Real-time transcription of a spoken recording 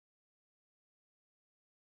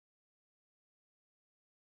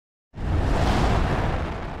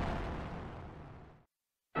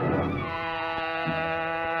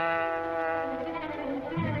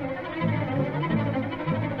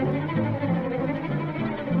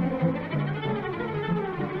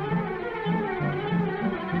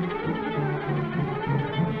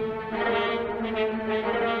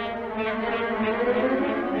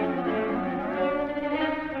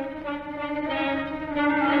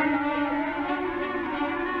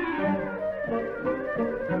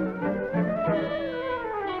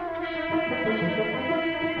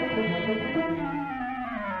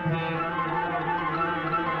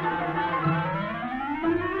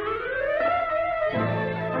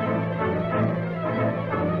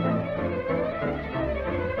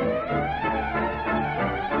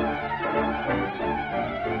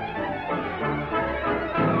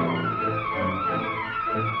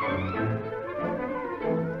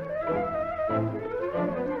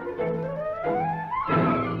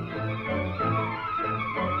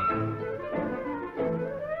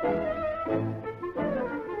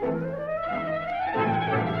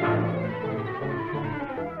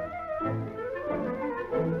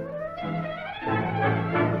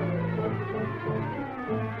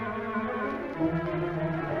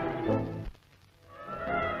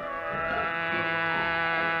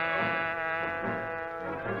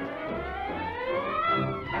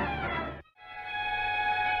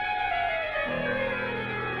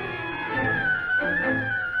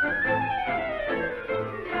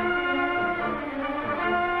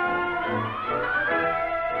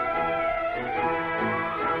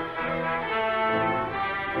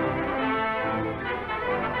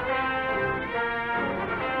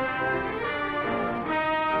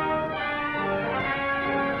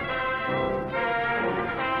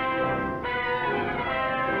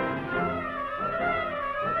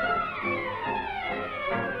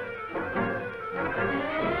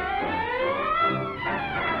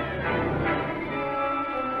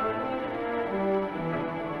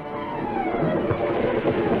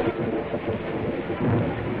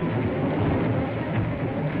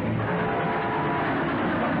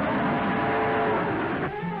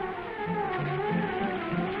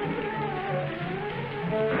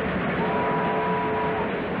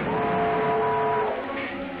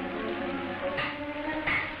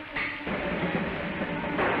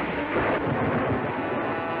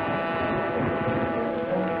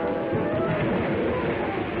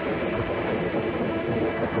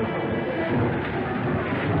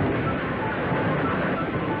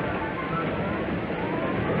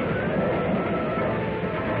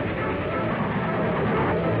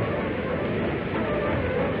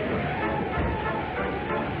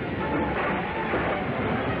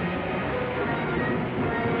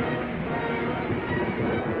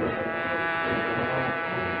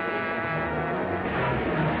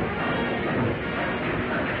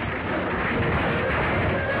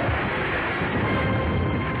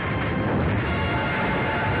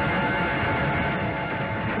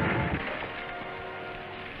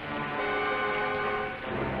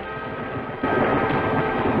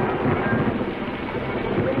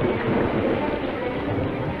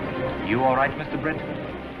all right, Mr. Britt?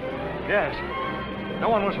 Yes. No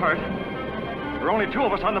one was hurt. There were only two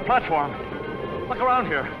of us on the platform. Look around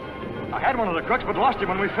here. I had one of the crooks, but lost him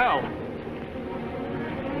when we fell.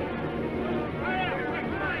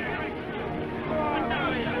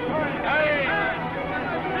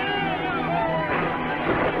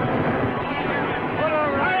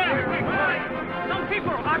 Some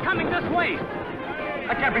people are coming this way.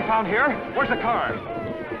 I can't be found here. Where's the car?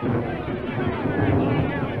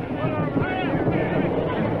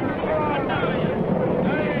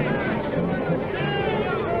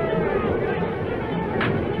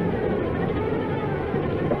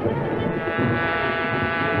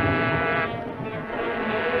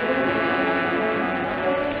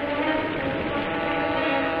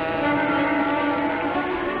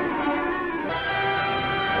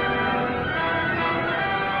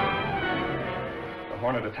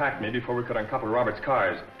 Attacked me before we could uncouple Robert's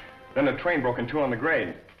cars. Then the train broke in two on the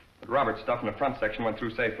grade. But Robert's stuff in the front section went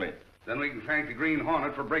through safely. Then we can thank the Green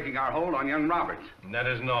Hornet for breaking our hold on young Roberts. And that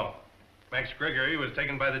isn't all. Max Gregory was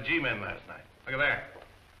taken by the G-men last night. Look at that.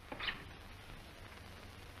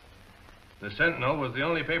 The Sentinel was the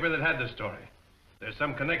only paper that had the story. There's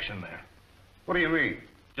some connection there. What do you mean?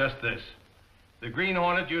 Just this. The Green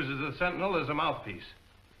Hornet uses the Sentinel as a mouthpiece.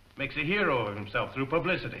 Makes a hero of himself through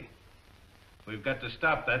publicity. We've got to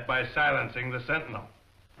stop that by silencing the Sentinel.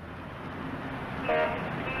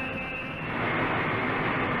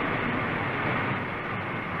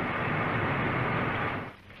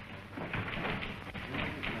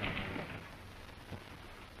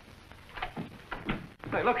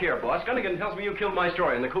 Hey, look here, boss. Gunnigan tells me you killed my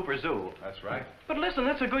story in the Cooper Zoo. That's right. But listen,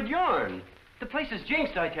 that's a good yarn. The place is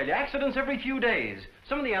jinxed, I tell you. Accidents every few days.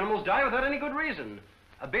 Some of the animals die without any good reason.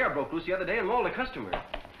 A bear broke loose the other day and mauled a customer.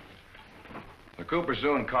 The Cooper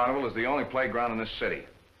Zoo and Carnival is the only playground in this city.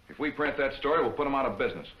 If we print that story, we'll put them out of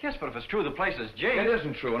business. Yes, but if it's true the place is jinxed... It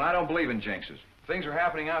isn't true, and I don't believe in jinxes. If things are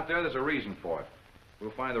happening out there, there's a reason for it.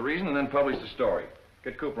 We'll find the reason and then publish the story.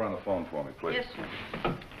 Get Cooper on the phone for me, please. Yes,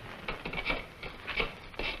 sir.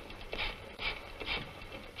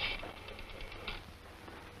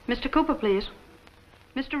 Mr. Cooper, please.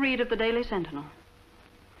 Mr. Reed of the Daily Sentinel.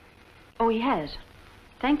 Oh, he has.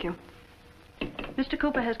 Thank you. Mr.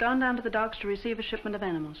 Cooper has gone down to the docks to receive a shipment of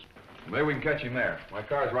animals. Maybe we can catch him there. My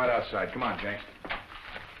car's right outside. Come on, Jenks.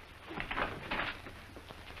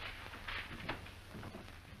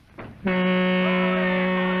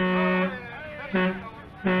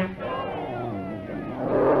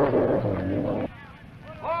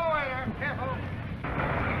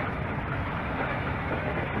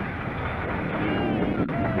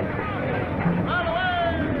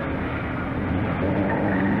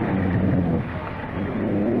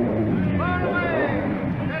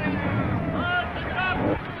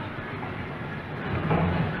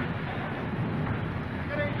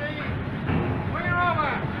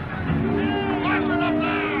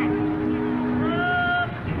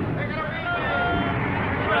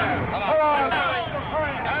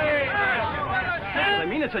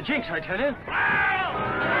 It's a jinx, I tell you.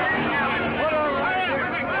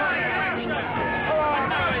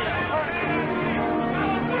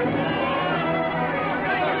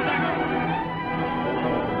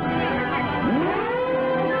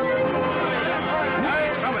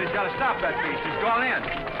 Somebody's got to stop that beast. He's gone in.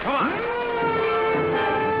 Come on.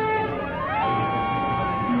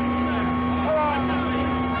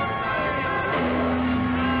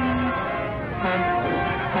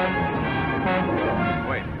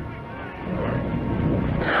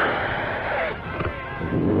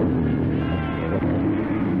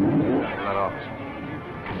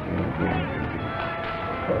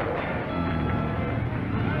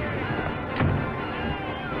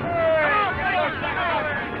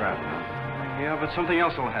 But something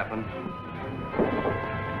else will happen.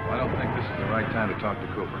 I don't think this is the right time to talk to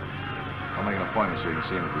Cooper. I'll make an appointment so you can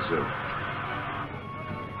see him at the zoo.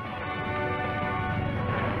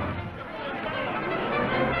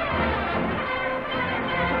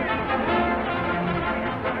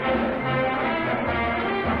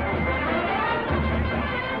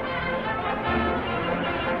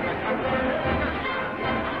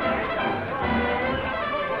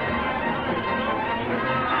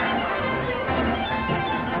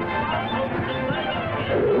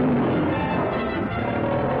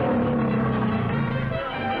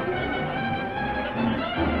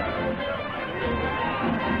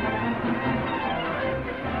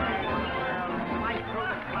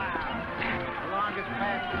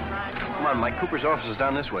 Mike Cooper's office is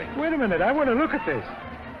down this way. Wait a minute. I want to look at this.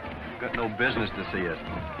 You've got no business to see it.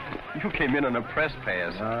 You came in on a press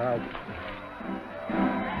pass.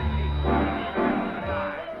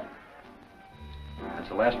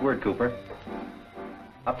 the last word, Cooper.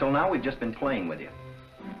 Up till now, we've just been playing with you,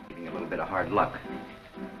 giving you a little bit of hard luck.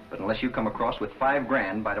 But unless you come across with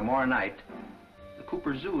 $5 by tomorrow night, the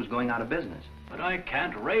Cooper Zoo is going out of business. But I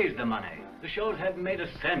can't raise the money. The shows haven't made a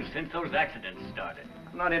cent since those accidents started.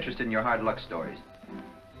 I'm not interested in your hard luck stories.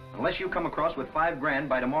 Unless you come across with $5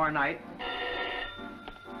 by tomorrow night.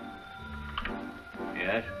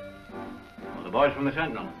 Yes? Well, the boys from the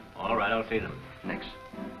Sentinel. All right, I'll see them. Nix.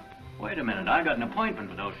 Wait a minute, I got an appointment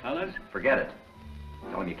with those fellas. Forget it.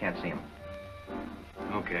 Tell them you can't see them.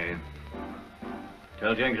 Okay.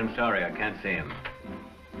 Tell Jenks I'm sorry, I can't see him.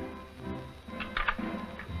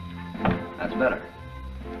 That's better.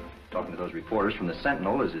 Talking to those reporters from the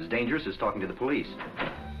Sentinel is as dangerous as talking to the police.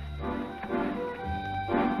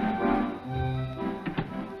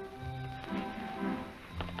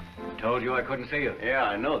 Told you I couldn't see you. Yeah,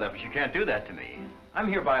 I know that, but you can't do that to me. I'm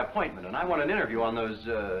here by appointment, and I want an interview on those,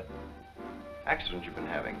 accidents you've been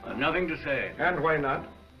having. I've nothing to say. And why not?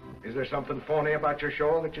 Is there something phony about your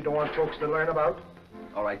show that you don't want folks to learn about?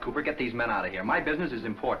 All right, Cooper, get these men out of here. My business is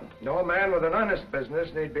important. No man with an honest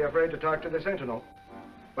business need be afraid to talk to the Sentinel.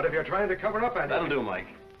 But if you're trying to cover up anything... That'll do, Mike.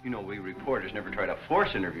 You know we reporters never try to force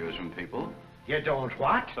interviews from people. You don't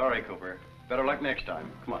what? Sorry, Cooper. Better luck next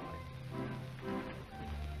time. Come on, Mike.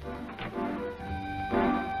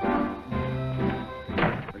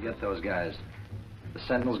 Forget those guys. The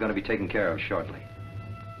Sentinel's going to be taken care of shortly.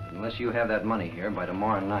 Unless you have that money here by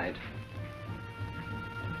tomorrow night...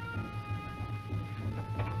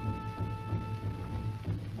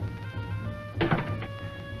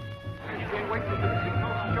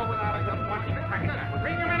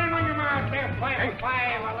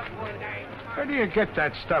 Where do you get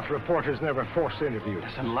that stuff reporters never force interviews?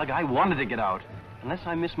 Listen, Lug, I wanted to get out. Unless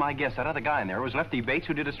I miss my guess, that other guy in there was Lefty Bates,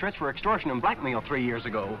 who did a stretch for extortion and blackmail 3 years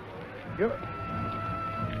ago. You...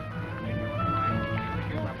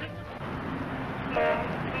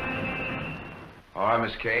 All right,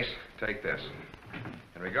 Miss Case, take this.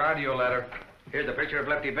 In regard to your letter... Here's the picture of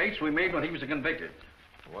Lefty Bates we made when he was convicted.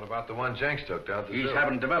 What about the one Jenks took down to the He's zoo?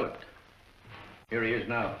 haven't developed. Here he is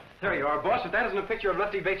now. There you are, boss. If that isn't a picture of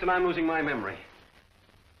Lefty Bates, then I'm losing my memory.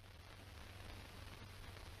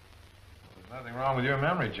 There's nothing wrong with your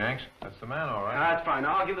memory, Jenks. That's the man, all right. That's fine.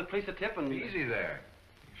 I'll give the police a tip and... Easy there.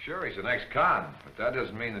 Sure, he's an ex-con, but that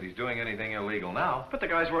doesn't mean that he's doing anything illegal now. But the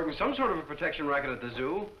guy's working some sort of a protection racket at the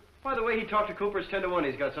zoo. By the way, he talked to Cooper. It's 10 to 1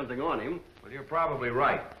 he's got something on him. Well, you're probably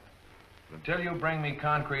right. But until you bring me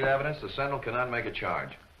concrete evidence, the Sentinel cannot make a charge.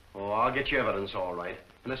 Oh, I'll get you evidence, all right.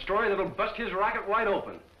 And a story that'll bust his racket wide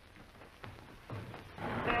open.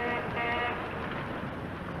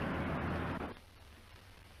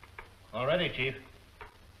 All ready, Chief.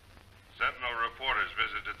 Sentinel reporters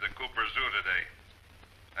visited the Cooper Zoo today.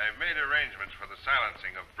 I've made arrangements for the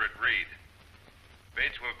silencing of Britt Reed.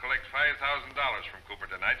 Bates will collect $5,000 from Cooper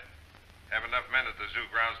tonight. Have enough men at the zoo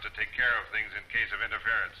grounds to take care of things in case of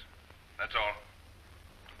interference. That's all.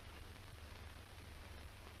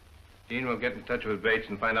 Dean will get in touch with Bates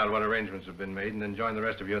and find out what arrangements have been made and then join the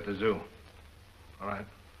rest of you at the zoo. All right.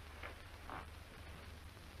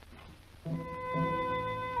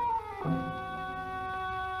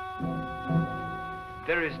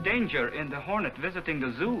 There is danger in the Hornet visiting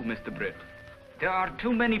the zoo, Mr. Britt. There are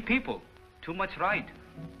too many people. Too much right.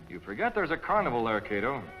 You forget there's a carnival there,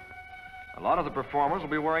 Cato. A lot of the performers will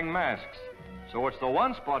be wearing masks. So it's the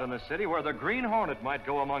one spot in the city where the Green Hornet might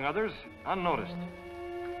go, among others, unnoticed.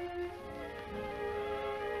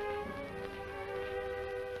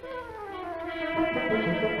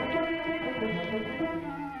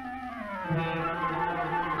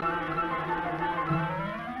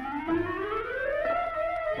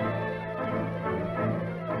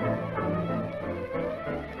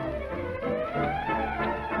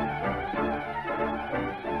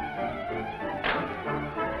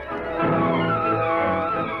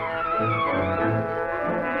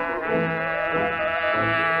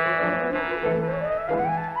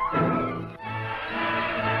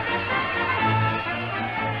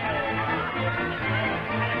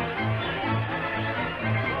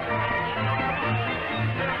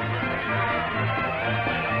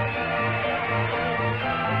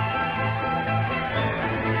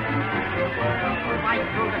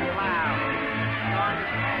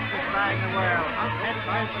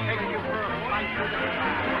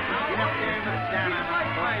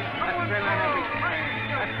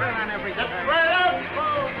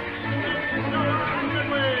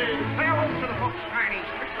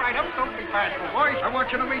 I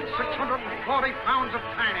want you to meet 640 pounds of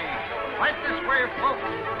tiny. Right this way, folks.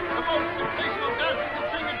 The most sensational dance you can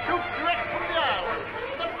see in troops direct from the island.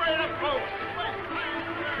 Let's right up, folks.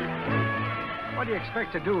 What do you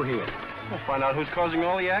expect to do here? We'll find out who's causing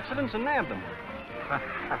all the accidents and nab them.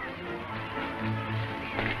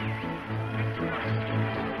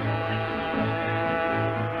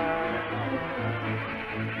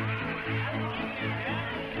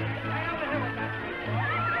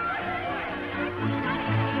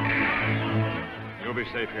 You'll be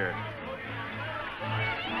safe here.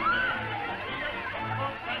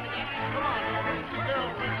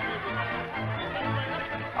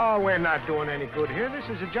 Oh, we're not doing any good here. This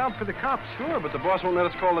is a job for the cops. Sure, but the boss won't let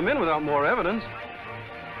us call them in without more evidence.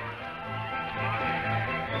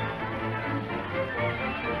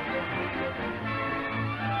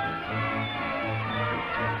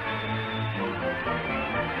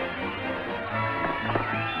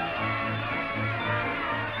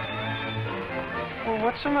 Well,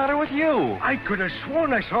 what's the matter with you? I could have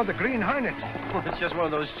sworn I saw the Green Hornet. It's just one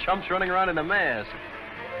of those chumps running around in a mask.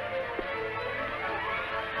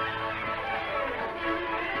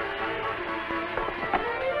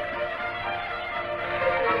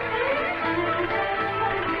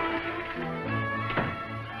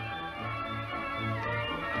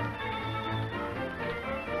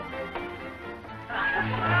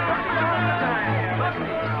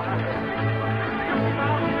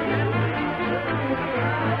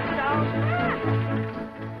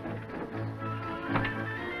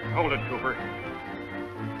 Hold it, Cooper.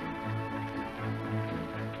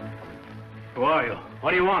 Who are you?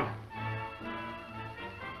 What do you want?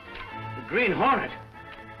 The Green Hornet.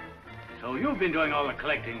 So you've been doing all the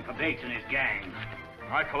collecting for Bates and his gang.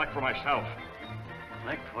 I collect for myself.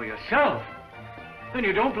 Collect for yourself? Then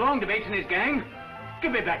you don't belong to Bates and his gang?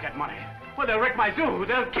 Give me back that money. Or they'll wreck my zoo.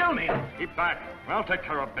 They'll kill me. Keep back. I'll take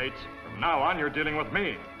care of Bates. From now on, you're dealing with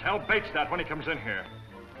me. Tell Bates that when he comes in here.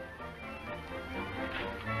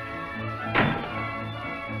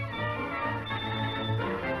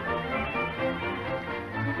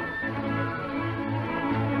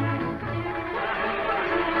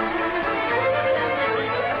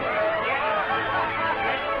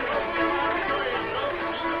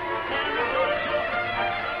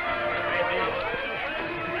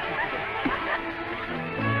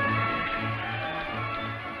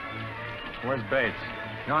 Where's Bates?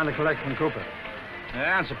 Going to collect from Cooper.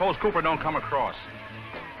 Yeah, and suppose Cooper don't come across.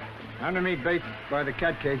 I'm to meet Bates by the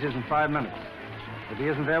cat cages in 5 minutes. If he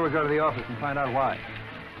isn't there, we'll go to the office and find out why.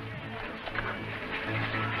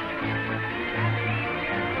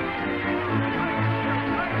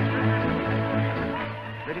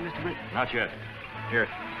 Ready, Mr. Britt? Not yet. Here,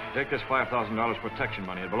 take this $5,000 protection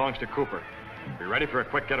money. It belongs to Cooper. Be ready for a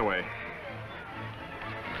quick getaway.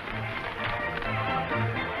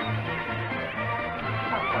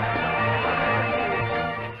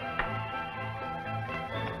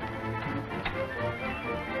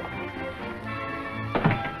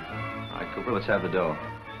 Cooper, let's have the dough.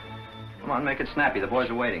 Come on, make it snappy. The boys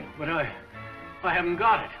are waiting. But I haven't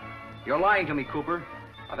got it. You're lying to me, Cooper.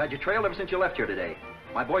 I've had you trailed ever since you left here today.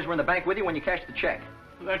 My boys were in the bank with you when you cashed the check.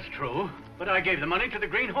 That's true. But I gave the money to the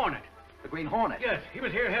Green Hornet. The Green Hornet? Yes, he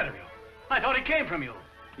was here ahead of you. I thought he came from you.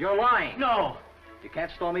 You're lying. No. You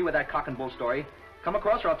can't stall me with that cock and bull story. Come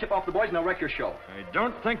across or I'll tip off the boys and they'll wreck your show. I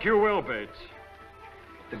don't think you will, Bates.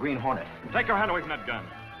 The Green Hornet. Take your hand away from that gun.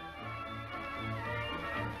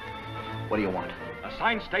 What do you want? A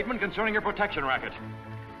signed statement concerning your protection racket.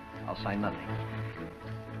 I'll sign nothing.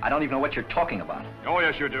 I don't even know what you're talking about. Oh,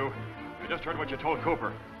 yes, you do. I just heard what you told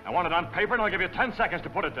Cooper. I want it on paper, and I'll give you 10 seconds to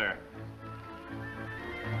put it there.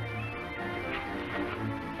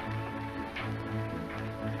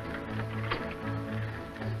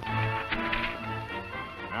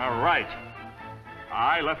 All right.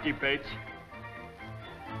 I, Lefty Bates,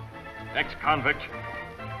 ex-convict.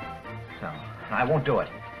 No, I won't do it.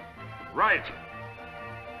 Right.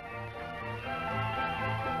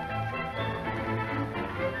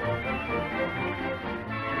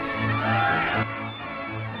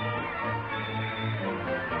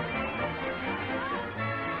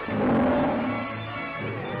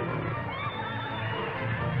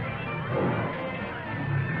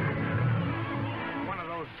 One of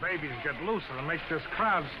those babies get loose and make this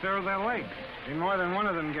crowd stir their legs. If more than one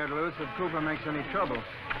of them get loose, if Cooper makes any trouble.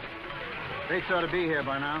 Bates ought to be here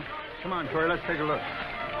by now. Come on, Corey, let's take a look.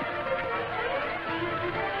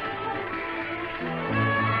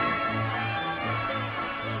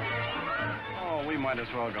 Oh, we might as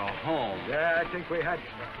well go home. Yeah, I think we had.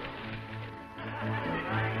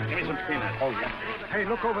 Give me some peanuts. Oh, yeah. Hey,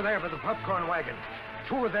 look over there for the popcorn wagon.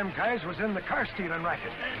 2 of them guys was in the car stealing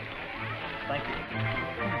racket. Thank you.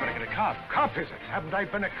 You better get a cop. Cop, is it? Haven't I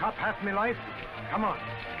been a cop half my life? Come on.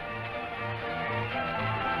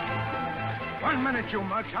 1 minute, you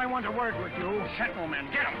mugs. I want a word with you. Sentinel men,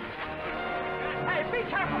 get him. Hey, be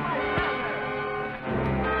careful now.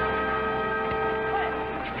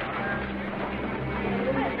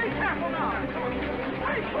 Hey, be careful now.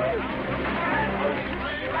 Hey, please.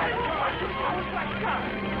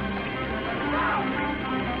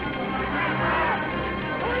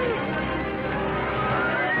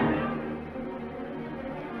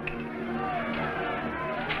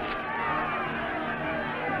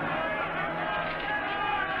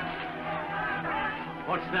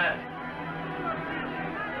 What's that?